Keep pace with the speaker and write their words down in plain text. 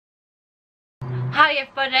Hi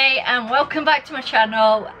everybody and welcome back to my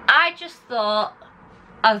channel. I just thought,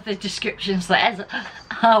 as the description says,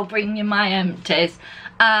 I'll bring you my empties,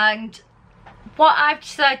 and what I've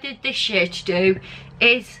decided this year to do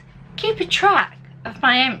is keep a track of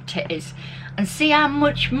my empties and see how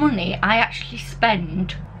much money I actually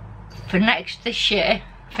spend for this year.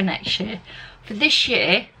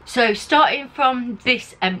 So starting from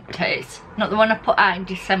this empties, not the one I put out in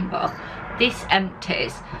December, this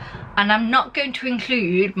empties. And I'm not going to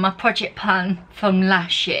include my project plan from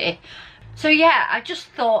last year. So yeah, I just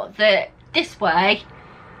thought that this way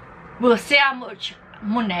we'll see how much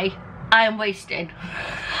money I am wasting.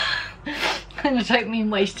 And I don't mean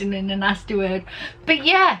wasting in a nasty word, but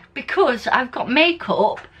yeah, because I've got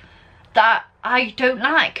makeup that I don't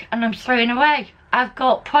like and I'm throwing away. I've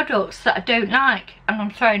got products that I don't like and I'm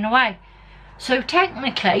throwing away. So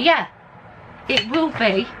technically, yeah, it will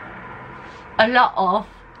be a lot of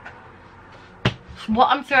what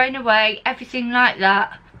I'm throwing away, everything like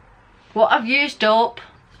that, what I've used up.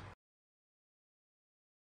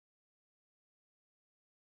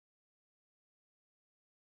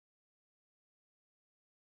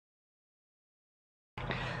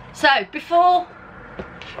 So before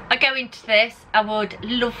I go into this, I would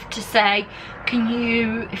love to say, can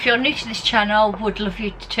you, if you're new to this channel, would love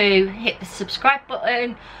you to hit the subscribe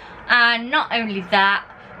button, and not only that,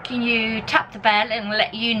 can you tap the bell and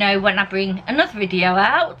let you know when I bring another video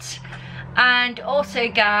out. And also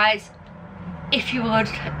guys, if you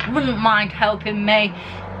wouldn't mind helping me,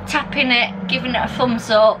 tapping it, giving it a thumbs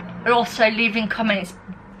up, and also leaving comments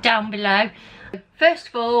down below. First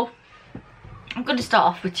of all, I'm going to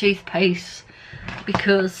start off with toothpaste,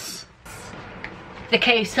 because the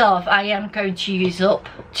case of I am going to use up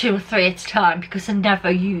 2 or 3 at a time, because I never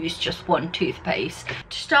use just one toothpaste.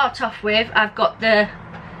 To start off with, I've got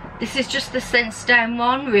this is just the Sensodyne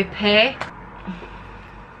one, Repair.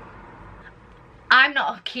 I'm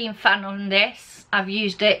not a keen fan on this. I've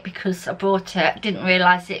used it because I bought it. I didn't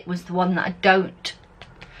realise it was the one that I don't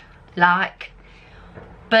like.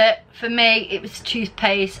 But for me, it was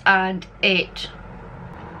toothpaste and it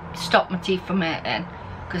stopped my teeth from hurting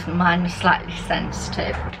because mine is slightly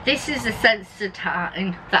sensitive. This is the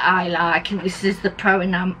Sensodyne that I like, and this is the Pro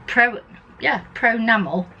Enamel.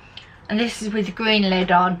 And this is with the green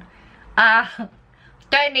lid on.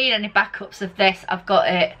 Don't need any backups of this. I've got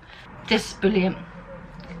it. This is brilliant.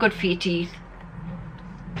 Good for your teeth.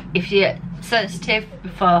 If you're sensitive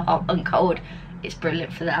before hot and cold, it's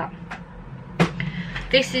brilliant for that.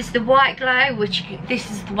 This is the White Glow, which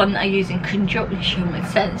this is the one that I use in conjunction with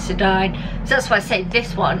Sensodyne. So that's why I say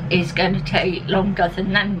this one is going to take longer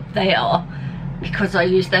than them they are, because I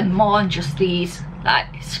use them more than just these,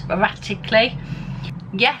 like sporadically.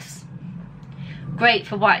 Yes, great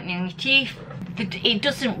for whitening your teeth. It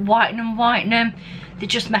doesn't whiten them, they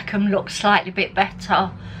just make them look slightly bit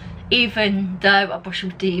better. Even though I brush my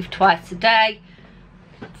teeth twice a day,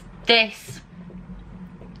 this,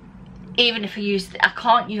 even if I use, I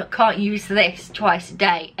can't use this twice a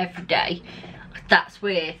day every day. That's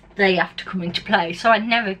where they have to come into play. So I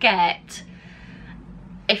never get,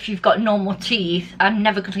 if you've got normal teeth, I'm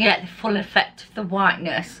never going to get the full effect of the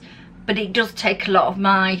whiteness. But it does take a lot of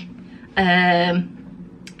my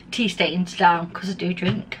tea stains down, because I do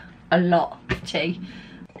drink a lot of tea.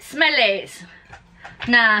 Smellies.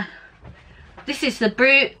 Now, this is the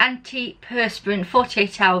Brute Anti-Perspirant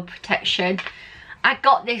 48-hour protection. I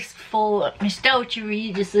got this for nostalgia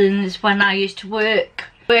reasons when I used to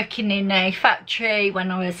working in a factory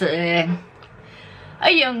when I was a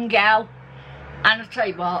young girl, and I'll tell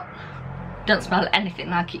you what, don't smell anything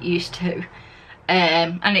like it used to.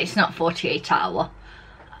 And it's not 48 hour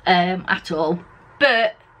at all,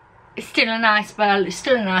 but it's still a nice smell, it's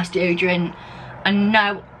still a nice deodorant. And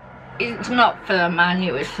no, it's not for a man,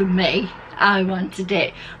 it was for me. I wanted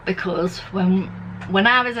it because when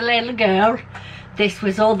I was a little girl, this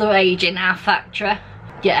was all the rage in our factory.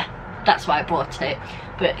 Yeah, that's why I bought it,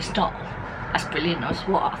 but it's not as brilliant as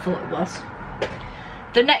what I thought it was.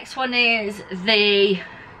 The next one is the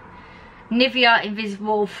Nivea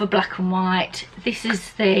Invisible for black and white. This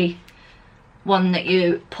is the one that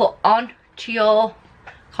you put on to your,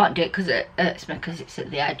 can't do it because it hurts me because it's at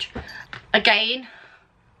the edge. Again,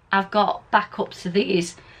 I've got backups of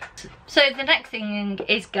these. So the next thing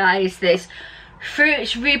is, guys, this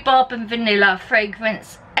Fruits, Rhubarb and Vanilla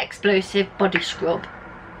Fragrance Explosive Body Scrub.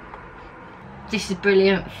 This is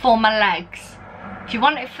brilliant for my legs. If you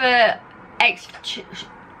want it for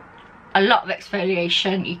a lot of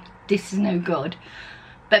exfoliation, this is no good.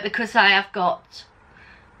 But because I have got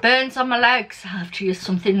burns on my legs, I have to use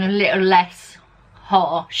something a little less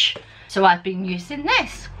harsh. So I've been using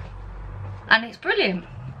this. and it's brilliant.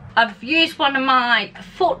 I've used one of my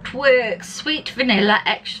Footwork Sweet Vanilla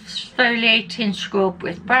Exfoliating Scrub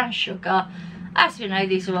with brown sugar. As you know,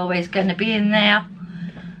 these are always going to be in there.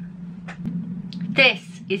 This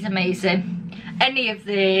is amazing. Any of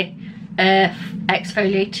the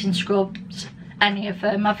exfoliating scrubs, any of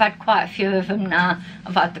them. I've had quite a few of them now.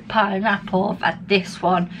 I've had the pineapple, I've had this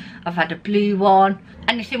one, I've had a blue one.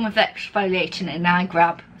 Anything with exfoliating in I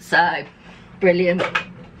grab. So, brilliant.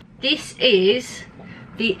 This is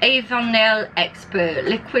the Avon Nail Expert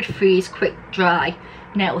Liquid Freeze Quick Dry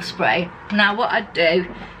Nail Spray. Now what I'd do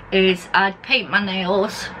is I'd paint my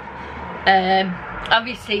nails.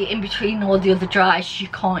 Obviously in between all the other dries you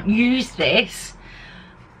can't use this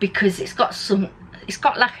because it's got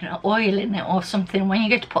like an oil in it or something when you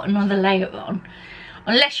go to put another layer on,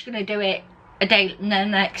 unless you're going to do it a day and the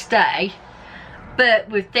next day. But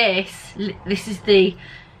with this is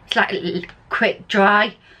it's like a quick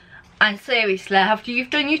dry. And seriously, after you've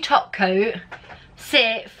done your top coat,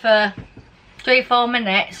 sit for 3-4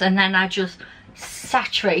 minutes and then I just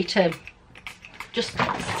saturate them. Just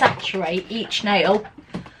saturate each nail.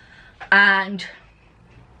 And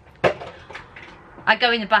I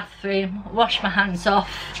go in the bathroom, wash my hands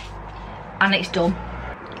off, and it's done.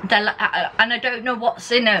 And I don't know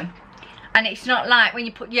what's in them. And it's not like when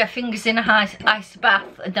you put your fingers in a ice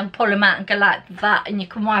bath and then pull them out and go like that and you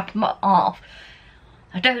can wipe them off.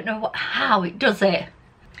 I don't know how it does it.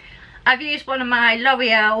 I've used one of my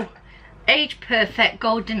L'Oreal Age Perfect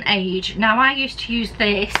Golden Age. Now I used to use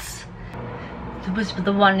this. There was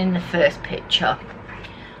the one in the first picture.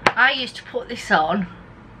 I used to put this on.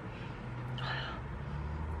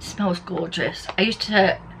 It smells gorgeous. I used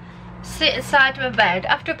to sit aside of my bed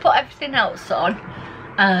after I put everything else on,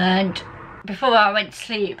 and before I went to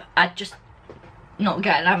sleep I'd just not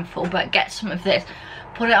get an handful but get some of this,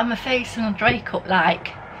 put it on my face and I'd wake up like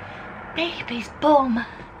baby's bum.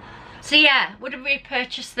 So yeah, would have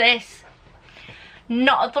repurchased this?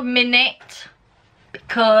 Not at the minute,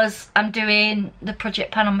 because I'm doing the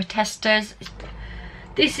project pan on my testers.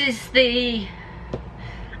 This is the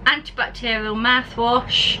antibacterial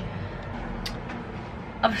mouthwash.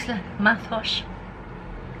 Obviously mouthwash.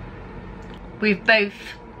 We've both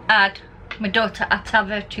had, my daughter had to have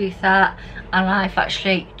her tooth out and I've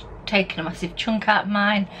actually taken a massive chunk out of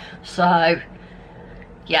mine, so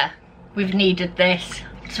yeah, we've needed this,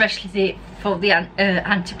 especially for the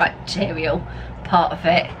antibacterial part of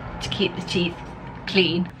it, to keep the teeth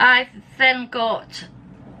clean. I've then got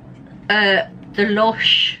the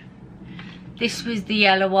Lush. This was the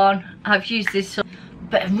yellow one. I've used this one,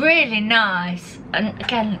 but really nice, and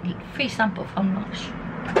again free sample from Lush.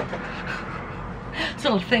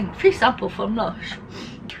 So I think free sample from Lush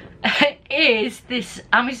is this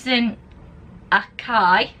Amazon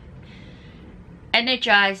Acai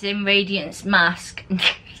Energizing Radiance Mask.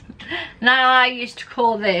 Now I used to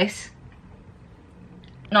call this,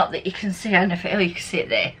 not that you can see anything, oh you can see it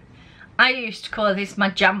there, I used to call this my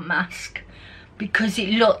jam mask because it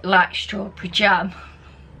looked like strawberry jam.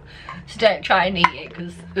 So don't try and eat it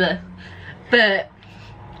because but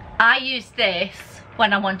I used this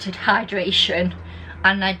when I wanted hydration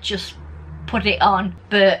and I just put it on,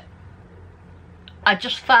 but I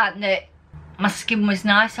just found that my skin was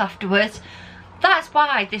nice afterwards. That's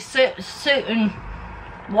why there's certain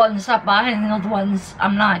ones I buy and the other ones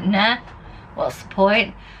I'm like, nah, what's the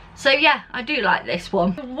point? So yeah, I do like this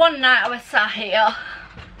one. One night I was sat here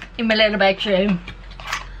in my little bedroom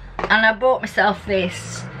and I bought myself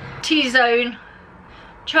this T-Zone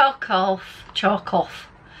charcoal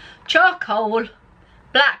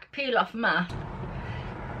black peel off mask.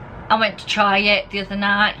 I went to try it the other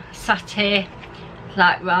night, sat here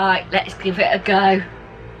like, right, let's give it a go.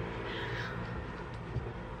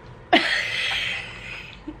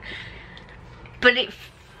 But it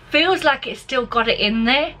feels like it's still got it in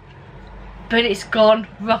there, but it's gone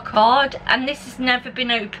rock hard, and this has never been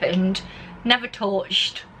opened, never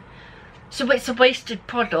touched, so it's a wasted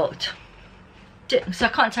product. So I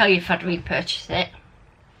can't tell you if I'd repurchase it.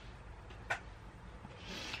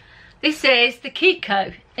 This is the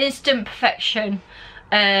KIKO Instant Perfection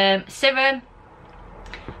Serum.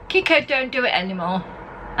 KIKO don't do it anymore,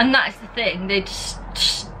 and that is the thing, they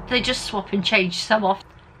just swap and change so often.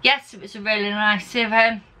 Yes, it was a really nice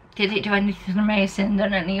serum. Did it do anything amazing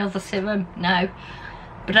than any other serum? No.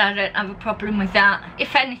 But I don't have a problem with that.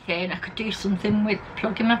 If anything, I could do something with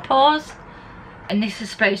plugging my pores. And this is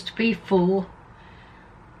supposed to be for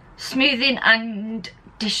smoothing and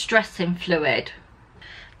distressing fluid.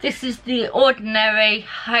 This is the ordinary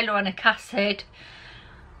hyaluronic acid.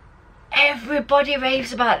 Everybody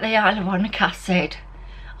raves about the hyaluronic acid.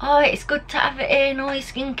 oh, it's good to have it in, all your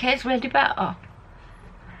skincare's really better.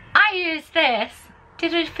 I use this.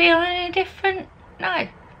 Did it feel any different? No.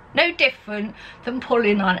 No different than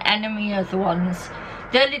pulling on any other ones.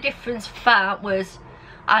 The only difference I found was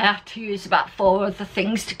I had to use about 4 other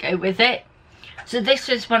things to go with it. So this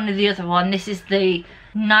was one of the other one. This is the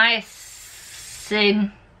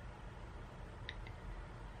niacin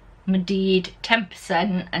Medid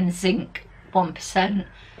 10% and zinc 1%.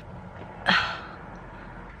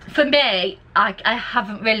 For me, I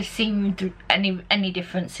haven't really seen any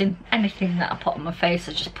difference in anything that I put on my face.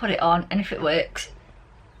 I just put it on, and if it works,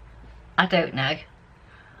 I don't know.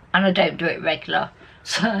 And I don't do it regular.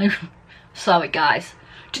 So, sorry guys.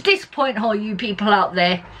 To disappoint all you people out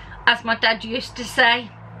there, as my dad used to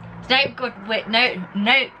say,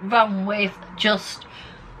 no wrong with just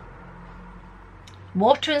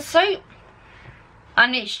water and soap.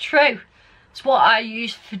 And it's true. It's what I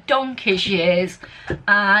used for donkey's years.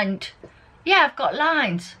 And yeah, I've got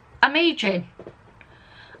lines. I'm aging.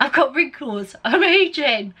 I've got wrinkles. I'm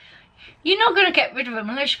aging. You're not going to get rid of them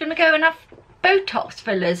unless you're going to go and have Botox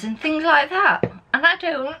fillers and things like that. And I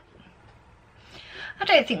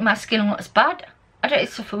don't think my skin looks bad. I don't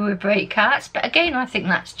suffer with breakouts, but again, I think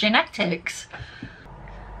that's genetics.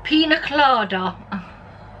 Pina colada.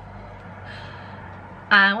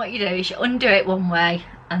 And what you do is you undo it one way,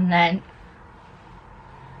 and then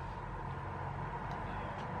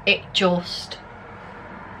it just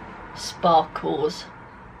sparkles.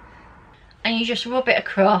 And you just rub it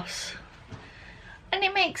across, and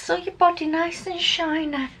it makes all your body nice and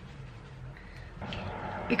shiny.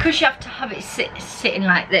 Because you have to have it sitting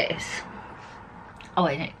like this. Oh,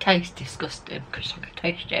 and it tastes disgusting because I can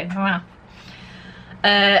taste it in my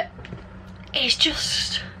mouth. It's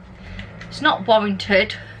not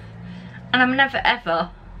warranted, and I'm never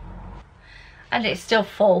ever, and it's still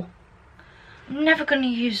full. I'm never going to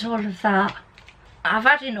use all of that. I've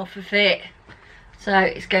had enough of it, so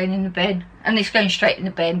it's going in the bin, and it's going straight in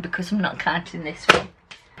the bin because I'm not counting this one.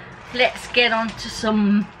 Let's get on to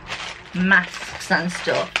some masks and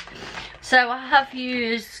stuff. So I have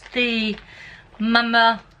used the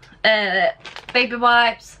Mama baby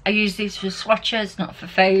wipes. I use these for swatches, not for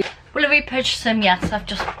face. Will I repurchase them? Yes, I've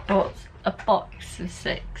just bought a box of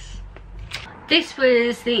 6. This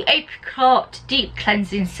was the Apricot Deep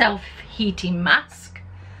Cleansing Self-Heating Mask.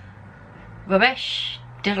 Rubbish.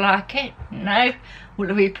 Did I like it? No. Will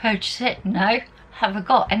I repurchase it? No. Have I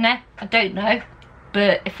got any? I don't know.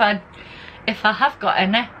 But if I have got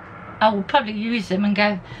any, I will probably use them and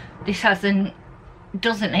go, this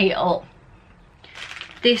doesn't heat up.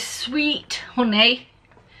 This Sweet Honey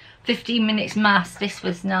 15 minutes mask, this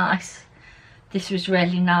was nice. This was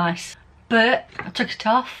really nice. But I took it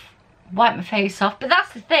off, wiped my face off. But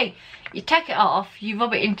that's the thing, you take it off, you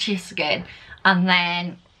rub it into your skin, and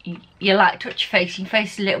then you like touch your face, and your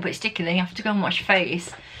face is a little bit sticky, then you have to go and wash your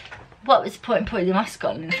face. What was the point in putting the mask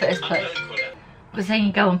on in the first place? Because then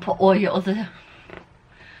you go and put all your other...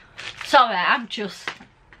 Sorry, I'm just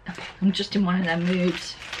in one of them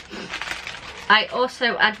moods. I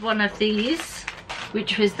also had one of these,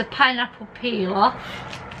 which was the pineapple peel off.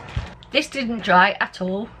 This didn't dry at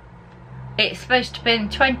all. It's supposed to be in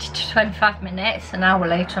 20 to 25 minutes. An hour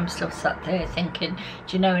later, I'm still sat there thinking,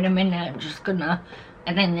 do you know, in a minute I'm just gonna...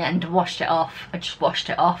 And in the end, I washed it off. I just washed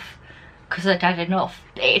it off because I'd had enough.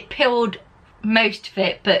 It peeled most of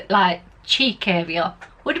it, but like cheek area.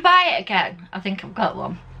 Would I buy it again? I think I've got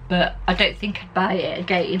one, but I don't think I'd buy it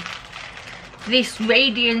again. This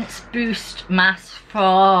Radiance Boost Mask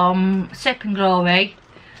from Soap & Glory.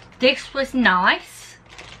 This was nice.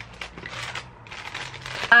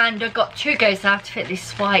 And I got 2 goes out of it.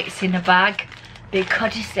 This is why it's in a bag,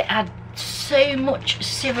 because it had so much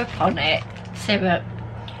syrup on it. Serum.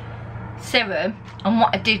 And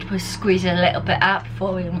what I did was squeeze a little bit out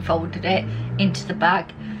before I unfolded it into the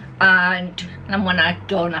bag. And when I'd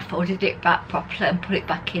done, I folded it back properly and put it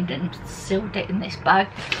back in and sealed it in this bag.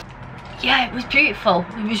 Yeah, it was beautiful.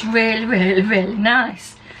 It was really, really, really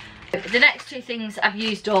nice. The next 2 things I've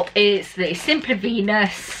used up is the Simply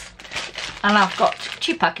Venus, and I've got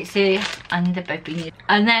 2 packets here, and they've both been used.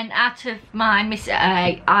 And then out of my Miss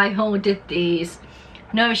A, I ordered these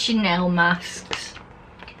Nourishing Nail Masks,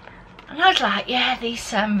 and I was like, yeah, these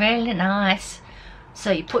sound really nice.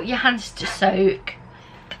 So you put your hands to soak,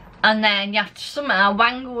 and then you have to somehow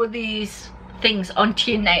wangle these things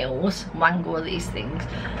onto your nails. Wangle these things.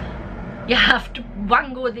 You have to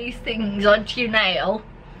wangle these things onto your nail,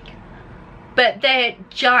 but they're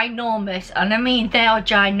ginormous, and I mean they are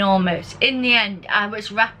ginormous. In the end, I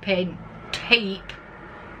was wrapping tape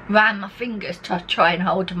around my fingers to try and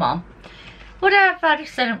hold them on. Would I have had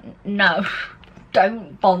said no?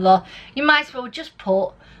 don't bother. You might as well just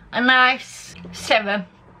put a nice serum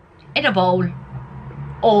in a bowl,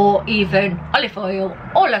 or even olive oil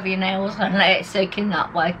all over your nails and let it soak in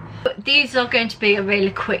that way. But these are going to be a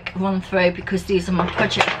really quick run through because these are my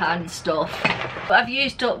project pan stuff. But I've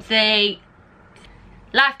used up the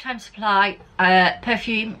lifetime supply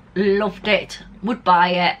perfume, loved it, would buy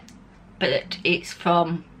it, but it's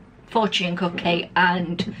from Fortune Cookie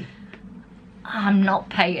and I'm not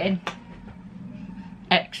paying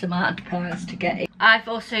X amount of pounds to get it. I've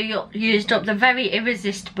also used up the very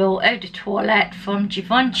irresistible eau de toilette from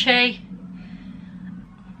Givenchy.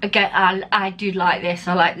 Again, I do like this.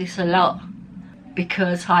 I like this a lot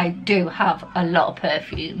because I do have a lot of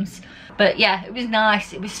perfumes. But yeah, it was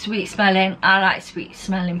nice. It was sweet smelling. I like sweet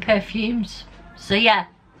smelling perfumes. So yeah,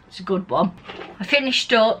 it's a good one. I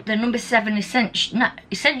finished up the number 7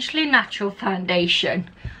 Essentially Natural Foundation.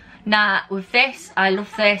 Now with this, I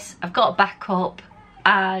love this. I've got a backup,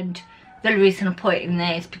 and the reason I put it in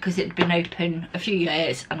there is because it had been open a few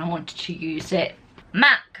years and I wanted to use it.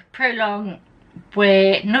 MAC Prolong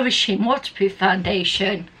with Nourishing Waterproof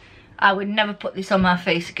Foundation. I would never put this on my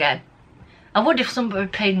face again. I would if somebody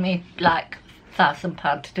paid me like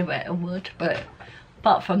 £1,000 to do it, I would, but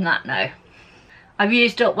apart from that, no. I've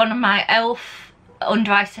used up one of my e.l.f.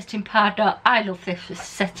 under eye setting powder. I love this for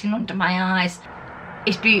setting under my eyes.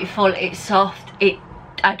 It's beautiful, it's soft,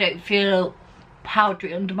 I don't feel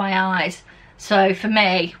powdery under my eyes, so for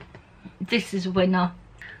me this is a winner.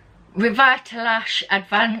 Revitalash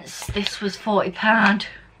Advance, this was £40.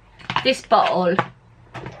 This bottle,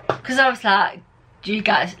 because I was like, do you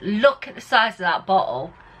guys look at the size of that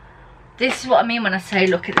bottle? This is what I mean when I say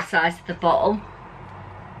look at the size of the bottle.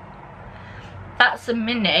 That's a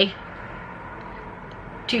mini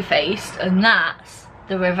Too Faced and that's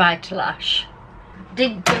the Revitalash.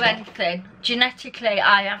 Didn't do anything. Genetically,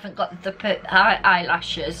 I haven't got the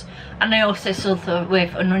eyelashes, and I also suffer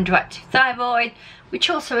with an underactive thyroid, which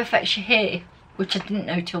also affects your hair, which I didn't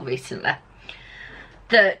know till recently.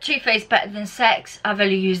 The Too Faced Better Than Sex, I've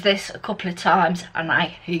only used this a couple of times and I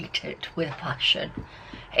hate it with a passion.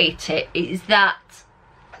 Hate it. It is that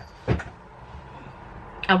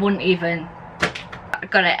I wouldn't even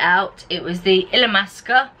got it out. It was the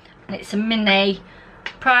Illamasqua and it's a mini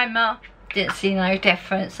primer. Didn't see no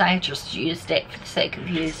difference, I just used it for the sake of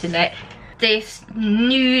using it. This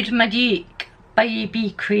Nude Magic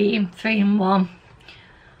Baby Cream 3-in-1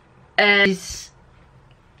 is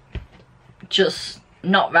just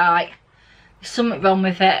not right. There's something wrong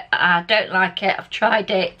with it. I don't like it. I've tried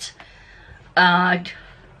it and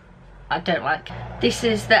I don't like it. This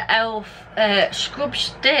is the e.l.f. Scrub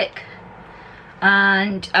Stick,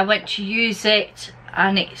 and I went to use it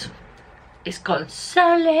and it's gone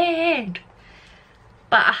solid.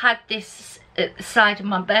 But I had this at the side of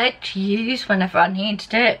my bed to use whenever I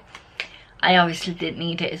needed it. I obviously didn't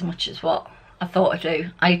need it as much as what I thought I do.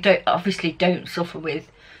 I obviously don't suffer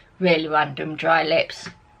with really random dry lips.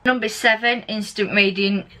 Number 7 Instant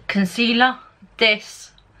Radiant Concealer.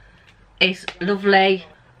 This is lovely.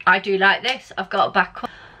 I do like this. I've got a backup.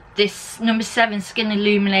 This number 7 Skin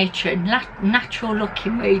Illuminator, natural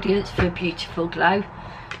looking radiance for a beautiful glow.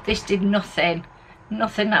 This did nothing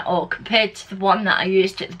at all compared to the one that I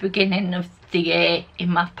used at the beginning of the year in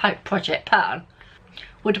my project pan.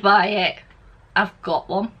 Would buy it. I've got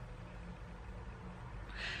one.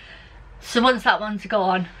 So once that one's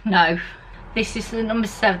gone, no. This is the number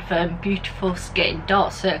 7 Beautiful Skin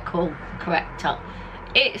Dark Circle Corrector.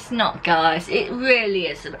 It's not, guys, it really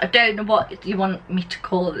isn't. I don't know what you want me to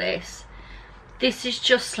call this. This is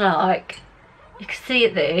just like, you can see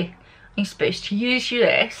it there. You're supposed to use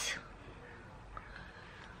this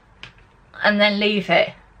and then leave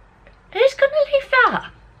it. Who's gonna leave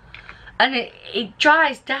that? And it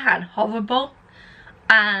dries down horrible,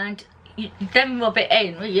 and you then rub it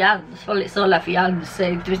in with your hands. Well, it's all over your hands,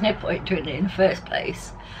 so there's no point doing it in the first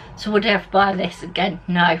place. So would I ever buy this again?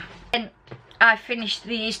 No. And I finished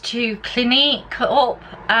these 2 Clinique up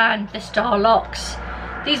and the Starlocks.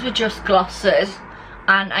 These were just glosses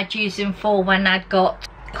and I'd use them for when I'd got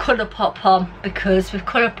Colourpop on, because with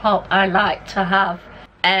Colourpop I like to have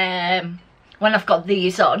when I've got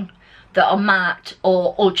these on that are matte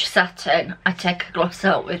or ultra satin, I take a gloss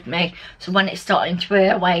out with me, so when it's starting to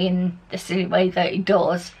wear away in the silly way that it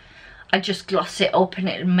does, I just gloss it up and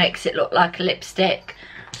it makes it look like a lipstick.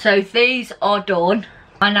 So these are done,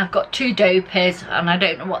 and I've got 2 dopes, and I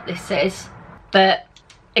don't know what this is, but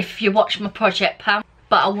if you watch my project pan,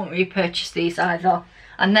 but I won't repurchase these either.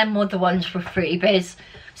 And then other ones were freebies,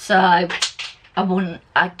 so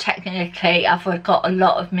I technically I've got a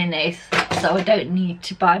lot of minis, so I don't need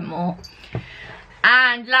to buy more.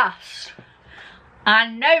 And last,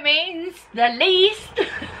 and no means the least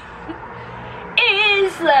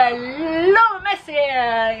is the Laura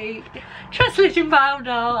Mercier Translucent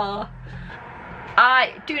Powder.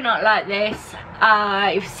 I do not like this.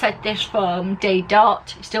 I've said this from day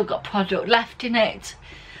dot. It's still got product left in it.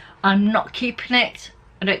 I'm not keeping it.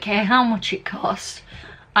 I don't care how much it costs.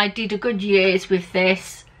 I did a good years with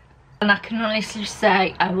this, and I can honestly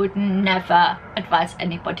say I would never advise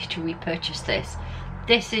anybody to repurchase this.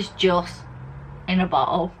 This is just in a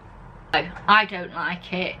bottle. So I don't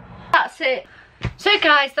like it. That's it. So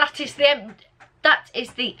guys, that is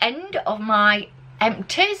the end of my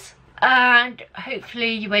empties, and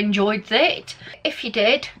hopefully you enjoyed it. If you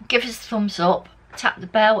did, give us a thumbs up, tap the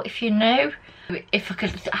bell if you're new. If I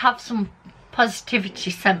could have some positivity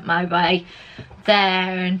sent my way,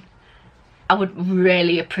 then I would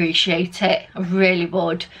really appreciate it. I really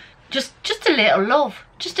would. Just a little love,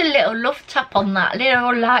 just a little love tap on that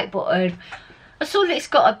little like button. That's all it's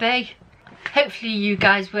got to be. Hopefully you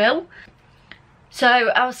guys will. So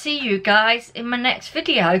I'll see you guys in my next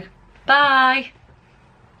video. Bye.